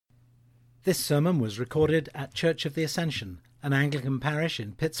This sermon was recorded at Church of the Ascension, an Anglican parish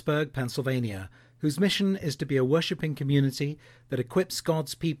in Pittsburgh, Pennsylvania, whose mission is to be a worshipping community that equips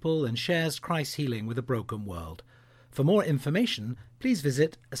God's people and shares Christ's healing with a broken world. For more information, please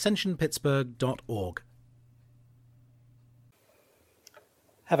visit ascensionpittsburgh.org.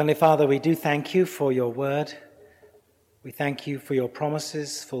 Heavenly Father, we do thank you for your word. We thank you for your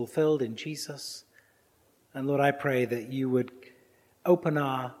promises fulfilled in Jesus. And Lord, I pray that you would open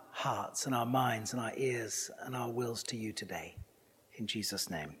our hearts and our minds and our ears and our wills to you today. In Jesus'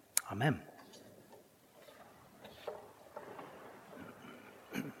 name, amen.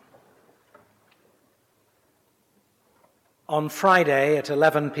 On Friday at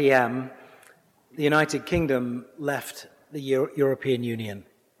 11 p.m., the United Kingdom left the European Union.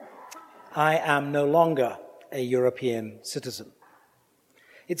 I am no longer a European citizen.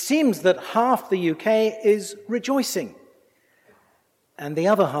 It seems that half the UK is rejoicing, and the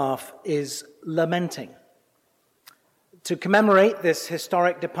other half is lamenting. To commemorate this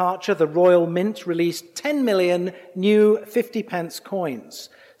historic departure, the Royal Mint released 10 million new 50p coins,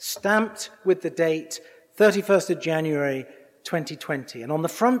 stamped with the date 31st of January 2020. And on the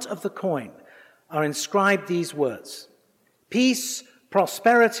front of the coin are inscribed these words: peace,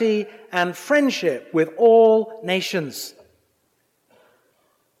 prosperity, and friendship with all nations.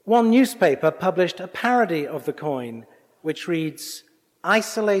 One newspaper published a parody of the coin, which reads,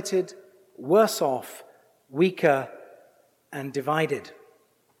 isolated, worse off, weaker, and divided.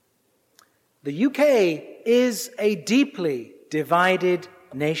 The UK is a deeply divided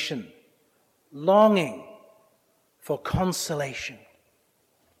nation, longing for consolation.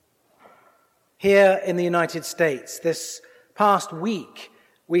 Here in the United States, this past week,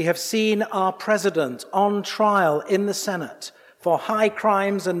 we have seen our president on trial in the Senate for high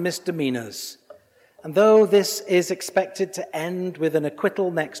crimes and misdemeanors. And though this is expected to end with an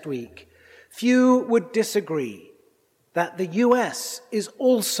acquittal next week, few would disagree that the US is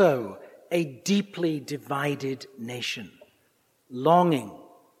also a deeply divided nation, longing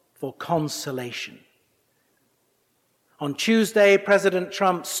for consolation. On Tuesday, President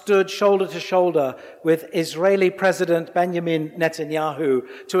Trump stood shoulder to shoulder with Israeli President Benjamin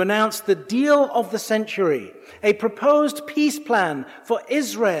Netanyahu to announce the deal of the century, a proposed peace plan for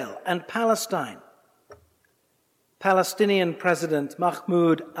Israel and Palestine. Palestinian President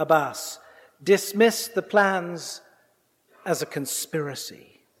Mahmoud Abbas dismissed the plans as a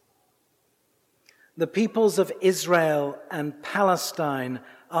conspiracy. The peoples of Israel and Palestine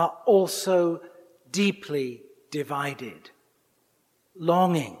are also deeply divided,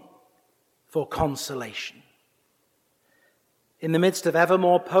 longing for consolation. In the midst of ever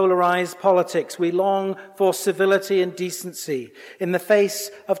more polarized politics, we long for civility and decency. In the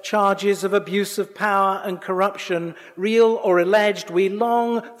face of charges of abuse of power and corruption, real or alleged, we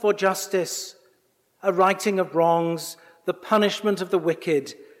long for justice, a righting of wrongs, the punishment of the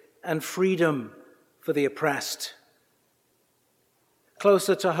wicked, and freedom for the oppressed.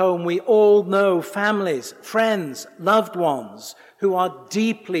 Closer to home, we all know families, friends, loved ones who are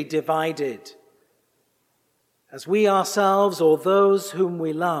deeply divided, as we ourselves or those whom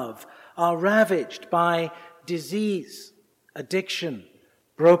we love are ravaged by disease, addiction,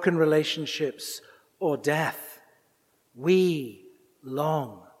 broken relationships, or death. We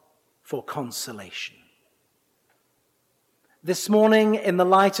long for consolation. This morning, in the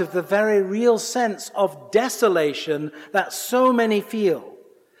light of the very real sense of desolation that so many feel,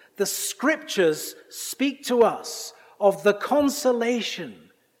 the scriptures speak to us of the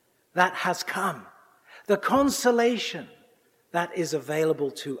consolation that has come, the consolation that is available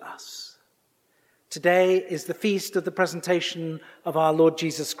to us. Today is the feast of the presentation of our Lord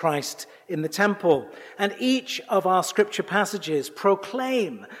Jesus Christ in the temple, and each of our scripture passages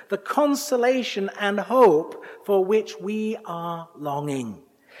proclaim the consolation and hope for which we are longing.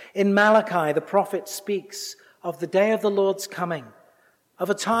 In Malachi, the prophet speaks of the day of the Lord's coming, of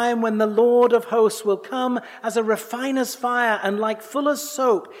a time when the Lord of hosts will come as a refiner's fire, and like fuller's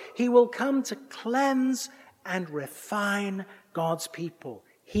soap, he will come to cleanse and refine God's people.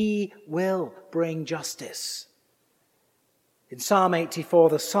 He will bring justice. In Psalm 84,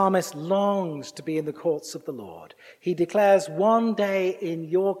 the psalmist longs to be in the courts of the Lord. He declares, one day in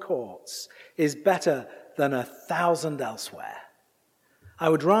your courts is better than 1,000 elsewhere. I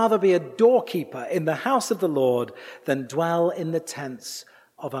would rather be a doorkeeper in the house of the Lord than dwell in the tents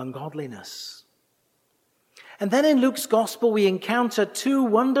of ungodliness. And then in Luke's gospel, we encounter two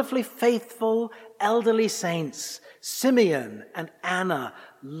wonderfully faithful elderly saints, Simeon and Anna,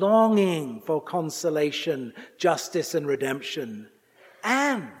 longing for consolation, justice, and redemption,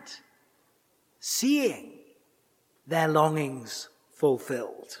 and seeing their longings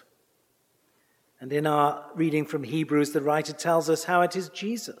fulfilled. And in our reading from Hebrews, the writer tells us how it is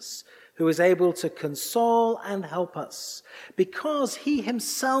Jesus who is able to console and help us. Because he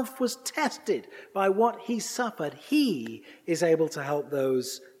himself was tested by what he suffered, he is able to help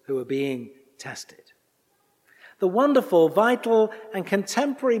those who are being tested. The wonderful, vital, and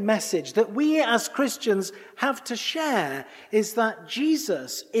contemporary message that we as Christians have to share is that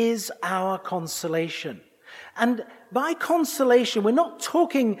Jesus is our consolation. And by consolation, we're not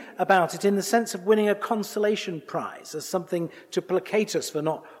talking about it in the sense of winning a consolation prize as something to placate us for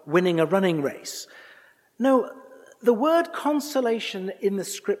not winning a running race. No, the word consolation in the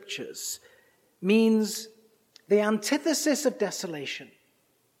scriptures means the antithesis of desolation,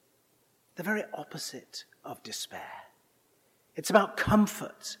 the very opposite of despair. It's about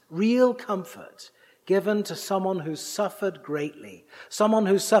comfort, real comfort, given to someone who's suffered greatly, someone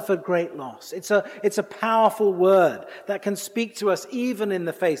who's suffered great loss. It's a powerful word that can speak to us even in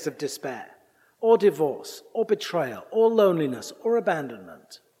the face of despair, or divorce, or betrayal, or loneliness, or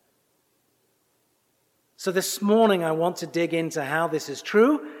abandonment. So this morning I want to dig into how this is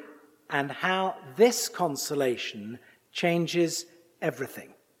true and how this consolation changes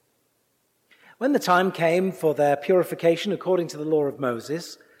everything. When the time came for their purification according to the law of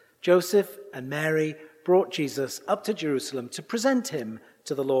Moses, Joseph and Mary brought Jesus up to Jerusalem to present him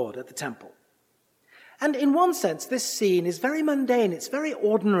to the Lord at the temple. And in one sense, this scene is very mundane, it's very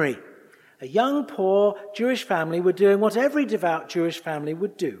ordinary. A young, poor Jewish family were doing what every devout Jewish family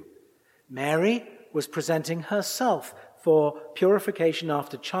would do. Mary was presenting herself for purification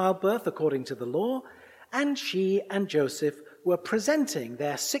after childbirth according to the law, and she and Joseph were presenting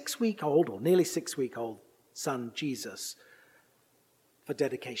their 6-week-old, or nearly 6-week-old son, Jesus, for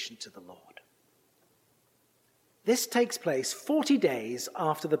dedication to the Lord. This takes place 40 days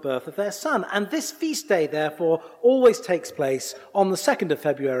after the birth of their son, and this feast day, therefore, always takes place on the 2nd of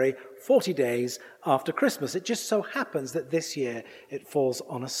February, 40 days after Christmas. It just so happens that this year it falls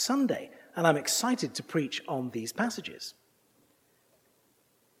on a Sunday, and I'm excited to preach on these passages.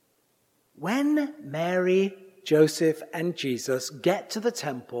 When Mary, Joseph, and Jesus get to the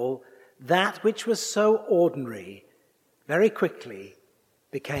temple, that which was so ordinary very quickly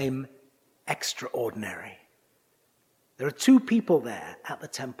became extraordinary. There are 2 people there at the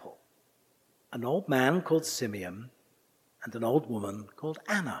temple, an old man called Simeon and an old woman called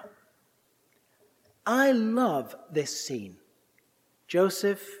Anna. I love this scene.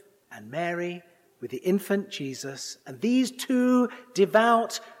 Joseph and Mary with the infant Jesus, and these 2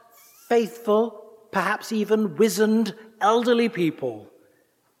 devout, faithful, perhaps even wizened, elderly people.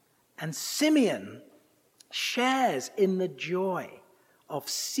 And Simeon shares in the joy of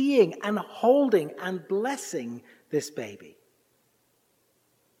seeing and holding and blessing this baby.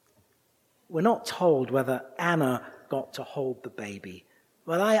 We're not told whether Anna got to hold the baby.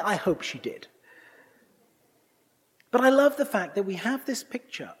 Well, I hope she did. But I love the fact that we have this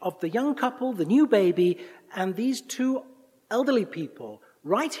picture of the young couple, the new baby, and these 2 elderly people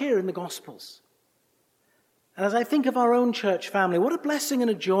right here in the Gospels. And as I think of our own church family, what a blessing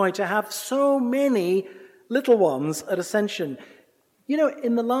and a joy to have so many little ones at Ascension. You know,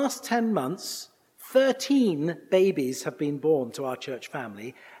 in the last 10 months, 13 babies have been born to our church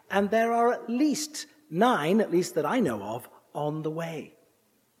family, and there are at least 9, at least that I know of, on the way.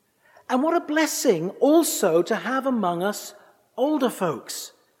 And what a blessing also to have among us older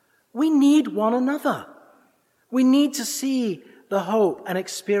folks. We need one another. We need to see the hope and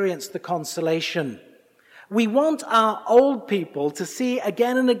experience the consolation. We want our old people to see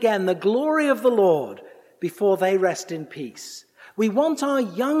again and again the glory of the Lord before they rest in peace. We want our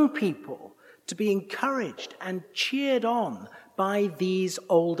young people to be encouraged and cheered on by these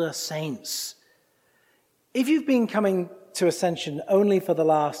older saints. If you've been coming to Ascension only for the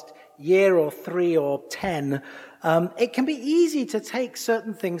last year or 3 or 10, it can be easy to take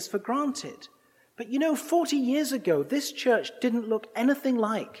certain things for granted. But 40 years ago, this church didn't look anything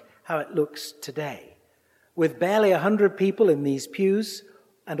like how it looks today, with barely 100 people in these pews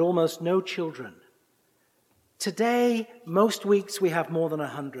and almost no children. Today, most weeks we have more than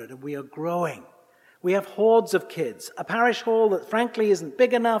 100, and we are growing. We have hordes of kids, a parish hall that frankly isn't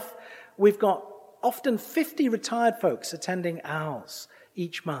big enough. We've got often 50 retired folks attending ours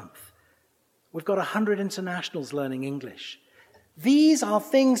each month. We've got 100 internationals learning English. These are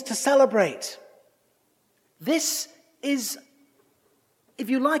things to celebrate. This is, if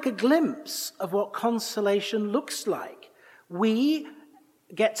you like, a glimpse of what consolation looks like. We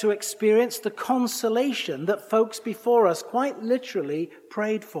get to experience the consolation that folks before us quite literally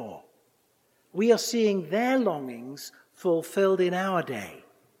prayed for. We are seeing their longings fulfilled in our day.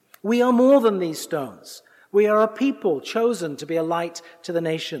 We are more than these stones. We are a people chosen to be a light to the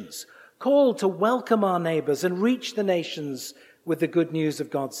nations, called to welcome our neighbors and reach the nations with the good news of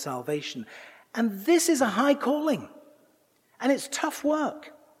God's salvation. And this is a high calling. And it's tough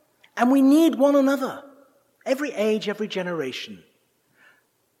work. And we need one another. Every age, every generation.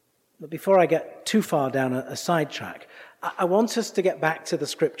 But before I get too far down a sidetrack, I want us to get back to the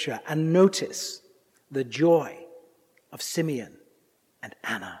scripture and notice the joy of Simeon and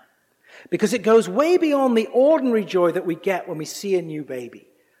Anna. Because it goes way beyond the ordinary joy that we get when we see a new baby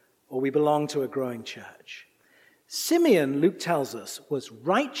or we belong to a growing church. Simeon, Luke tells us, was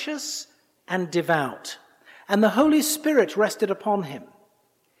righteous and devout, and the Holy Spirit rested upon him.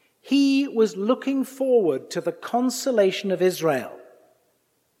 He was looking forward to the consolation of Israel.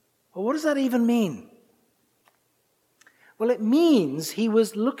 Well, what does that even mean? Well, it means he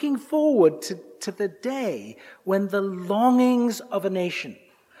was looking forward to the day when the longings of a nation,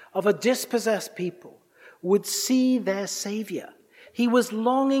 of a dispossessed people, would see their Savior. He was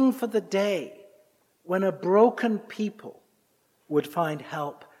longing for the day when a broken people would find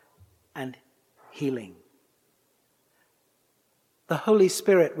help and healing. The Holy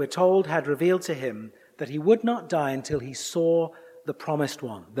Spirit, we're told, had revealed to him that he would not die until he saw the promised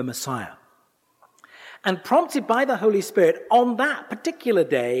one, the Messiah. And prompted by the Holy Spirit, on that particular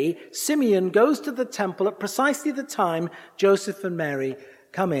day, Simeon goes to the temple at precisely the time Joseph and Mary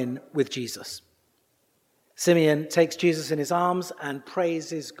come in with Jesus. Simeon takes Jesus in his arms and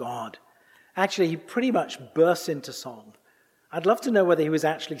praises God. Actually, he pretty much bursts into song. I'd love to know whether he was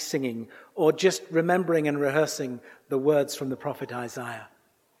actually singing or just remembering and rehearsing the words from the prophet Isaiah.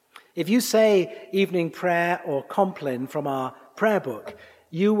 If you say evening prayer or Compline from our prayer book,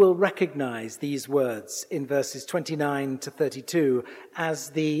 you will recognize these words in verses 29 to 32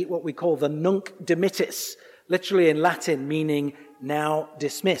 as what we call the Nunc Dimittis, literally in Latin meaning now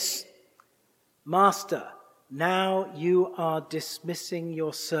dismiss. Master, now you are dismissing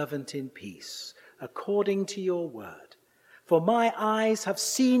your servant in peace, according to your word. For my eyes have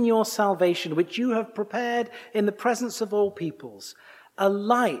seen your salvation, which you have prepared in the presence of all peoples, a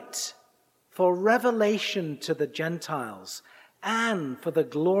light for revelation to the Gentiles and for the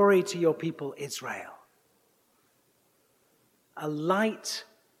glory to your people Israel. A light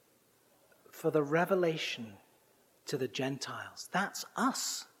for the revelation to the Gentiles. That's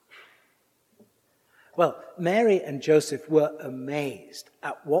us. Well, Mary and Joseph were amazed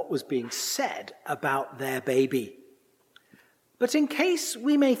at what was being said about their baby. But in case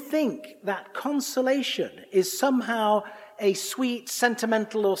we may think that consolation is somehow a sweet,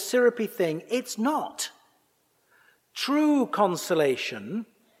 sentimental, or syrupy thing, it's not. True consolation,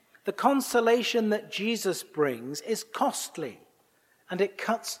 the consolation that Jesus brings, is costly, and it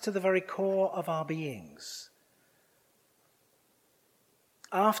cuts to the very core of our beings.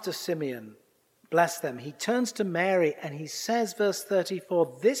 After Simeon blessed them, he turns to Mary and he says, verse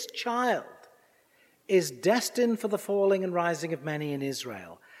 34, this child is destined for the falling and rising of many in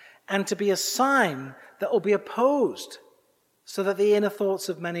Israel, and to be a sign that will be opposed, so that the inner thoughts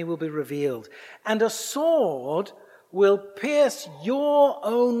of many will be revealed. And a sword will pierce your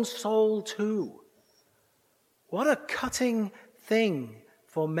own soul too. What a cutting thing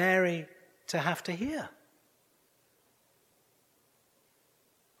for Mary to have to hear.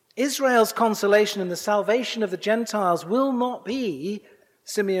 Israel's consolation and the salvation of the Gentiles will not be,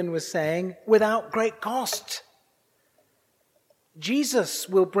 Simeon was saying, without great cost. Jesus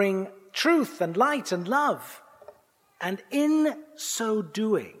will bring truth and light and love. And in so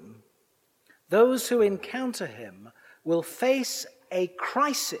doing, those who encounter him will face a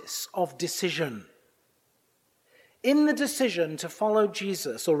crisis of decision. In the decision to follow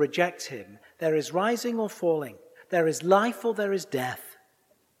Jesus or reject him, there is rising or falling. There is life or there is death.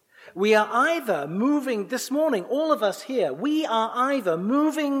 We are either moving, this morning, all of us here, we are either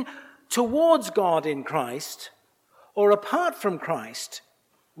moving towards God in Christ, or apart from Christ,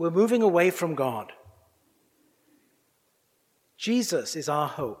 we're moving away from God. Jesus is our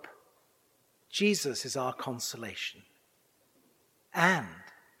hope. Jesus is our consolation. And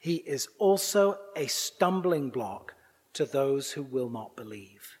he is also a stumbling block to those who will not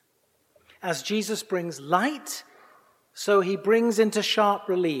believe. As Jesus brings light, so he brings into sharp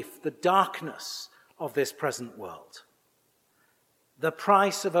relief the darkness of this present world. The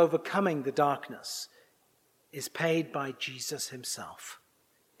price of overcoming the darkness is paid by Jesus himself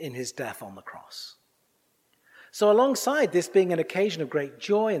in his death on the cross. So alongside this being an occasion of great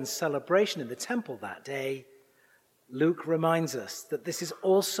joy and celebration in the temple that day, Luke reminds us that this is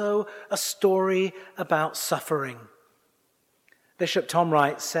also a story about suffering. Bishop Tom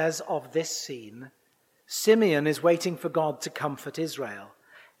Wright says of this scene, Simeon is waiting for God to comfort Israel.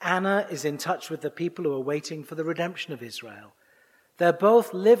 Anna is in touch with the people who are waiting for the redemption of Israel. They're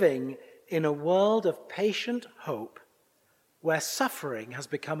both living in a world of patient hope where suffering has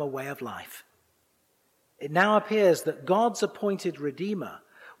become a way of life. It now appears that God's appointed Redeemer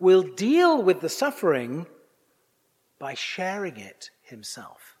will deal with the suffering by sharing it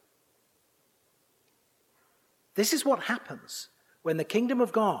himself. This is what happens when the kingdom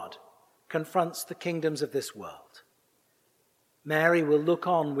of God confronts the kingdoms of this world. Mary will look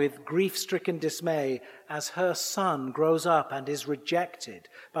on with grief-stricken dismay as her son grows up and is rejected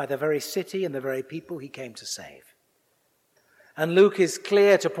by the very city and the very people he came to save. And Luke is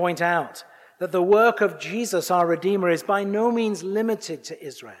clear to point out that the work of Jesus, our Redeemer, is by no means limited to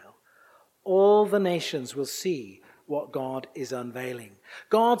Israel. All the nations will see what God is unveiling.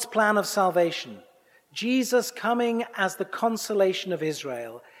 God's plan of salvation, Jesus coming as the consolation of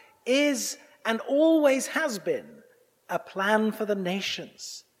Israel, is and always has been a plan for the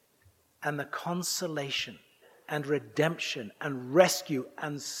nations and the consolation and redemption and rescue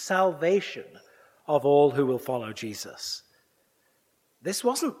and salvation of all who will follow Jesus. This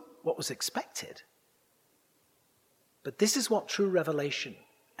wasn't what was expected, but this is what true revelation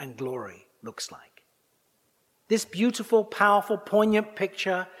and glory looks like. This beautiful, powerful, poignant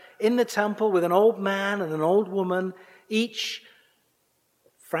picture in the temple with an old man and an old woman, each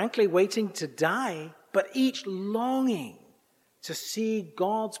frankly waiting to die, but each longing to see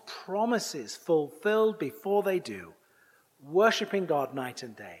God's promises fulfilled before they do, worshiping God night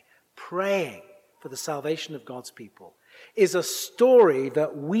and day, praying for the salvation of God's people, is a story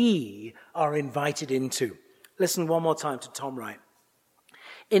that we are invited into. Listen one more time to Tom Wright.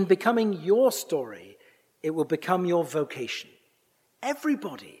 In becoming your story, it will become your vocation.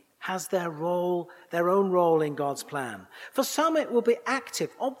 Everybody has their role, their own role in God's plan. For some, it will be active,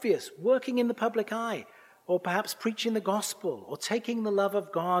 obvious, working in the public eye, or perhaps preaching the gospel, or taking the love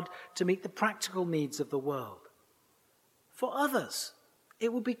of God to meet the practical needs of the world. For others,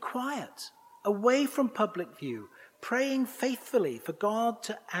 it will be quiet, away from public view, praying faithfully for God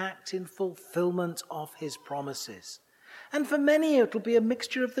to act in fulfillment of his promises. And for many, it will be a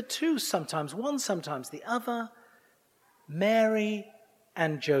mixture of the two, sometimes one, sometimes the other. Mary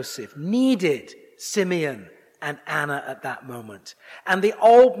and Joseph needed Simeon and Anna at that moment. And the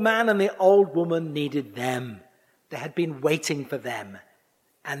old man and the old woman needed them. They had been waiting for them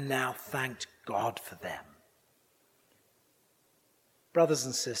and now thanked God for them. Brothers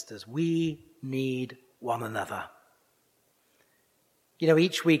and sisters, we need one another. You know,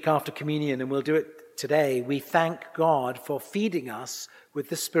 each week after communion, and we'll do it today, we thank God for feeding us with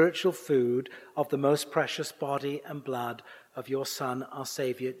the spiritual food of the most precious body and blood of your Son, our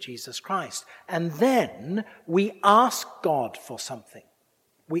Savior, Jesus Christ. And then we ask God for something.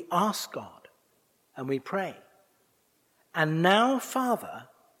 We ask God and we pray. And now, Father,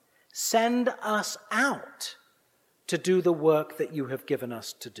 send us out to do the work that you have given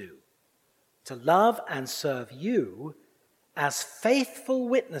us to do, to love and serve you as faithful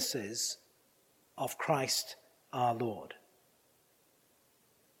witnesses of Christ our Lord.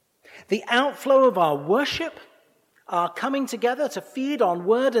 The outflow of our worship, our coming together to feed on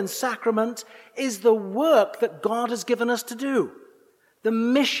word and sacrament, is the work that God has given us to do, the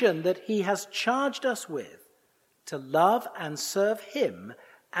mission that he has charged us with, to love and serve him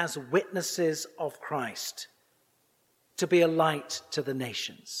as witnesses of Christ, to be a light to the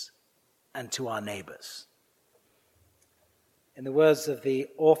nations and to our neighbors. In the words of the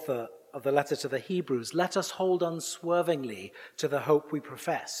author of the letter to the Hebrews, let us hold unswervingly to the hope we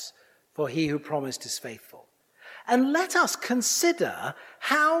profess, for he who promised is faithful. And let us consider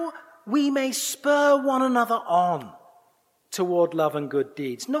how we may spur one another on toward love and good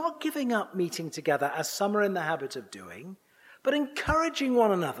deeds, not giving up meeting together as some are in the habit of doing, but encouraging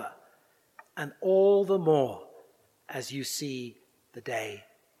one another, and all the more as you see the day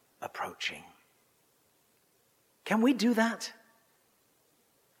approaching. Can we do that?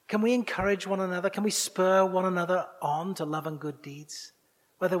 Can we encourage one another? Can we spur one another on to love and good deeds?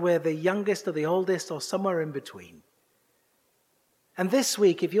 Whether we're the youngest or the oldest or somewhere in between. And this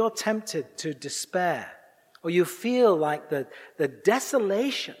week, if you're tempted to despair, or you feel like the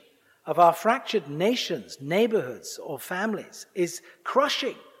desolation of our fractured nations, neighborhoods, or families is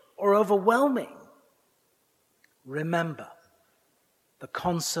crushing or overwhelming, remember the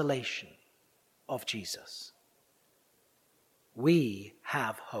consolation of Jesus. We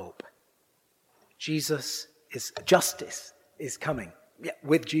have hope. Justice is coming. Yeah,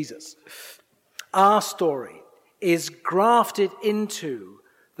 with Jesus. Our story is grafted into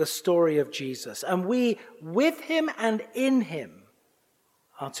the story of Jesus. And we, with him and in him,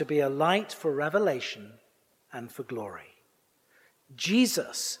 are to be a light for revelation and for glory.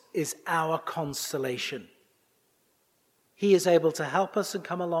 Jesus is our consolation. He is able to help us and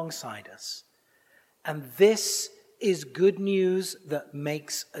come alongside us. And this is good news that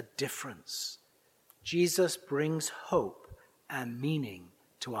makes a difference. Jesus brings hope and meaning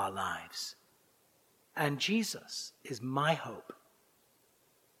to our lives. And Jesus is my hope.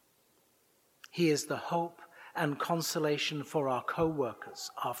 He is the hope and consolation for our co-workers,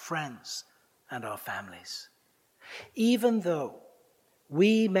 our friends, and our families. Even though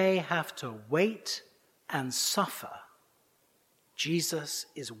we may have to wait and suffer, Jesus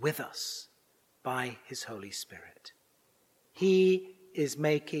is with us by his Holy Spirit. He is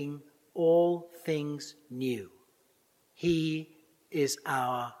making all things new. He is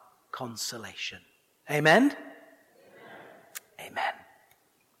our consolation. Amen? Amen. Amen.